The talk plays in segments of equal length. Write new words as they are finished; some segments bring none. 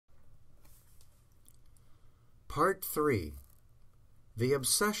Part 3. The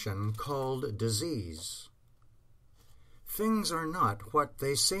obsession called disease. Things are not what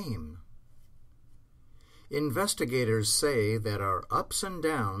they seem. Investigators say that our ups and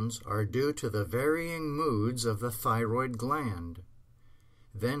downs are due to the varying moods of the thyroid gland.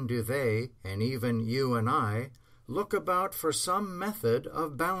 Then do they, and even you and I, look about for some method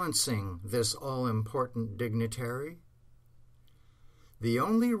of balancing this all-important dignitary? The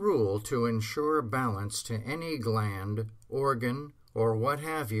only rule to ensure balance to any gland, organ, or what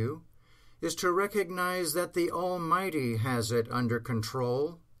have you, is to recognize that the Almighty has it under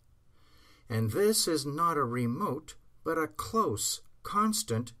control. And this is not a remote, but a close,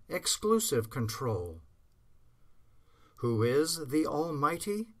 constant, exclusive control. Who is the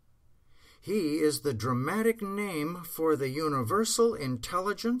Almighty? He is the dramatic name for the universal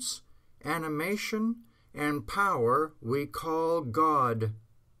intelligence, animation, and power we call God.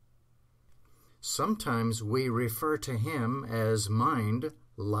 Sometimes we refer to him as mind,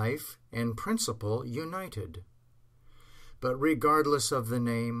 life, and principle united. But regardless of the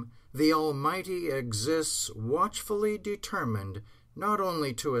name, the Almighty exists watchfully determined not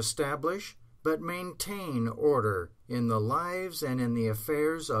only to establish, but maintain order in the lives and in the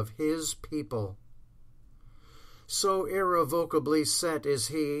affairs of his people. So irrevocably set is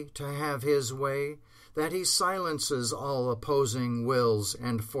he to have his way that he silences all opposing wills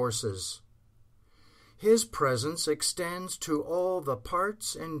and forces. His presence extends to all the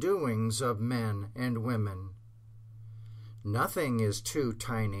parts and doings of men and women. Nothing is too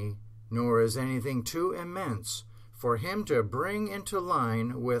tiny, nor is anything too immense for him to bring into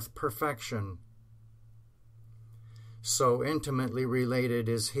line with perfection. So intimately related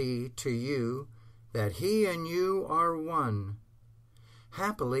is he to you that he and you are one.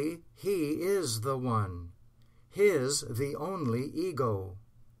 Happily, he is the one, his the only ego.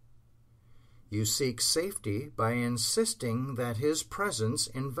 You seek safety by insisting that his presence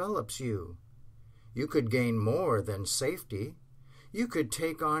envelops you. You could gain more than safety. You could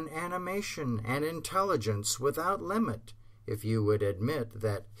take on animation and intelligence without limit if you would admit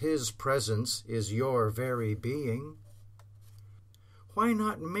that his presence is your very being. Why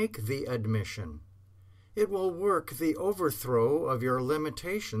not make the admission? It will work the overthrow of your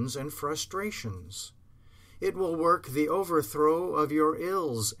limitations and frustrations. It will work the overthrow of your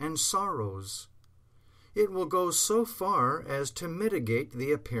ills and sorrows. It will go so far as to mitigate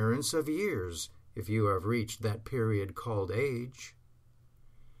the appearance of years, if you have reached that period called age.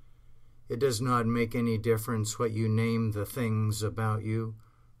 It does not make any difference what you name the things about you,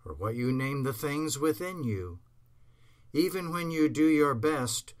 or what you name the things within you. Even when you do your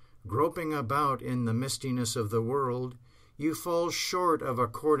best, groping about in the mistiness of the world, you fall short of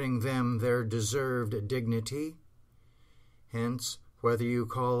according them their deserved dignity. Hence, whether you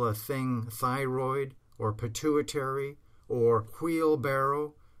call a thing thyroid, or pituitary, or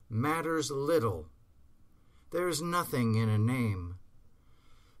wheelbarrow, matters little. There is nothing in a name.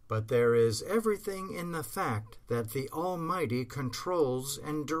 But there is everything in the fact that the Almighty controls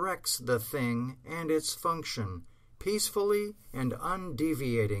and directs the thing and its function, peacefully and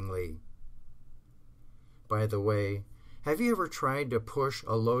undeviatingly. By the way, have you ever tried to push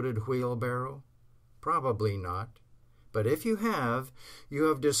a loaded wheelbarrow? Probably not. But if you have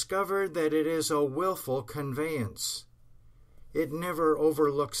discovered that it is a willful conveyance. It never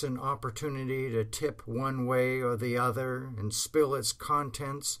overlooks an opportunity to tip one way or the other and spill its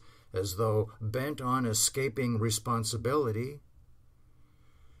contents as though bent on escaping responsibility.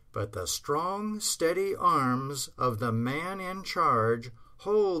 But the strong, steady arms of the man in charge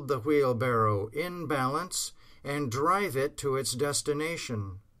hold the wheelbarrow in balance and drive it to its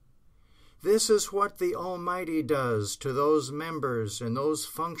destination. This is what the Almighty does to those members and those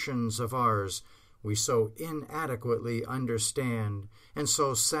functions of ours we so inadequately understand and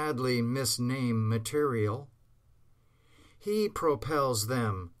so sadly misname material. He propels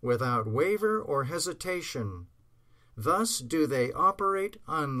them without waver or hesitation. Thus do they operate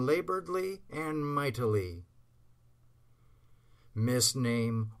unlaboredly and mightily.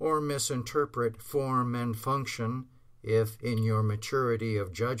 Misname or misinterpret form and function, if in your maturity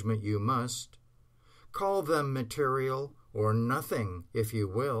of judgment you must. Call them material or nothing, if you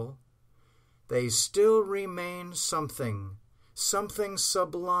will. They still remain something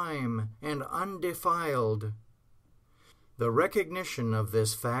sublime and undefiled. The recognition of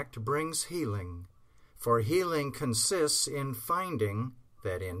this fact brings healing, for healing consists in finding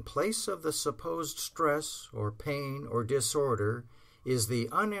that in place of the supposed stress or pain or disorder is the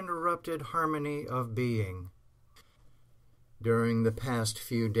uninterrupted harmony of being. During the past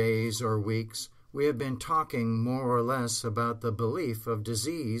few days or weeks, we have been talking more or less about the belief of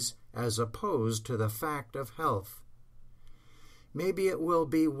disease as opposed to the fact of health. Maybe it will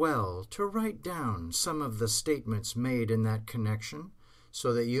be well to write down some of the statements made in that connection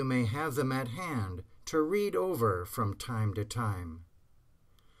so that you may have them at hand to read over from time to time.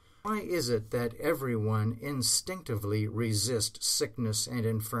 Why is it that everyone instinctively resists sickness and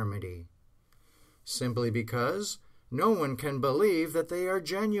infirmity? Simply because no one can believe that they are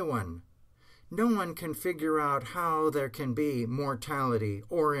genuine. No one can figure out how there can be mortality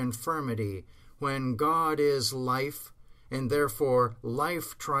or infirmity when God is life, and therefore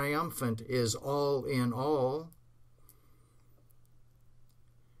life triumphant is all in all.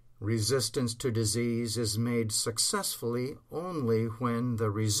 Resistance to disease is made successfully only when the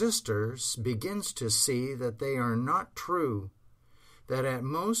resister begins to see that they are not true, that at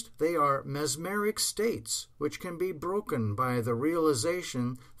most they are mesmeric states which can be broken by the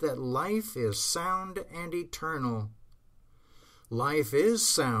realization that life is sound and eternal. Life is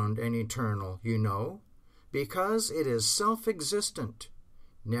sound and eternal, you know, because it is self-existent,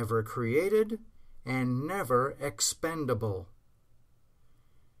 never created, and never expendable.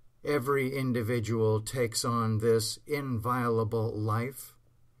 Every individual takes on this inviolable life.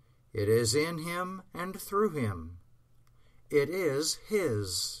 It is in him and through him. It is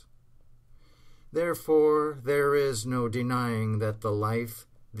his. Therefore, there is no denying that the life,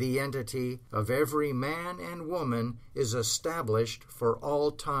 the entity of every man and woman is established for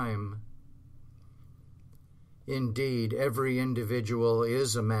all time. Indeed, every individual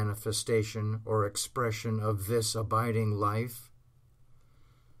is a manifestation or expression of this abiding life.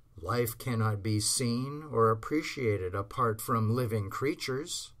 Life cannot be seen or appreciated apart from living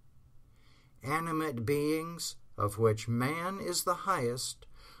creatures. Animate beings, of which man is the highest,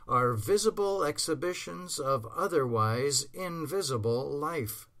 are visible exhibitions of otherwise invisible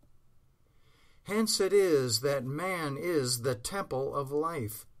life. Hence it is that man is the temple of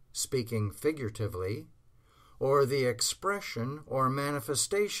life, speaking figuratively, or the expression or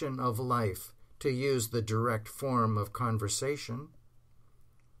manifestation of life, to use the direct form of conversation.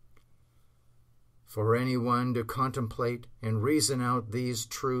 For anyone to contemplate and reason out these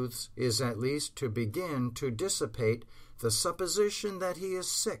truths is at least to begin to dissipate the supposition that he is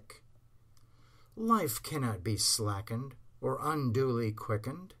sick. Life cannot be slackened or unduly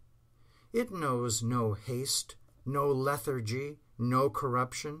quickened. It knows no haste, no lethargy, no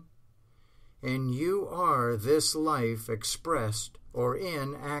corruption. And you are this life expressed or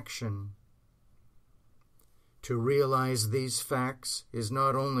in action. To realize these facts is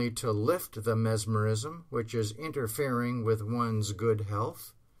not only to lift the mesmerism which is interfering with one's good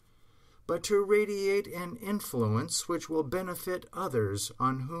health, but to radiate an influence which will benefit others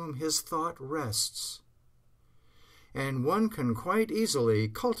on whom his thought rests. And one can quite easily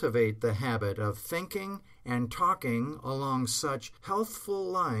cultivate the habit of thinking and talking along such healthful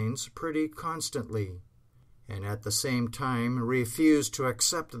lines pretty constantly, and at the same time refuse to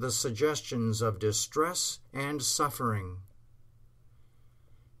accept the suggestions of distress and suffering.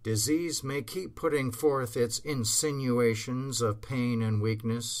 Disease may keep putting forth its insinuations of pain and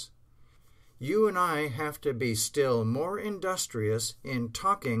weakness. You and I have to be still more industrious in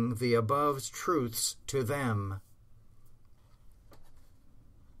talking the above truths to them.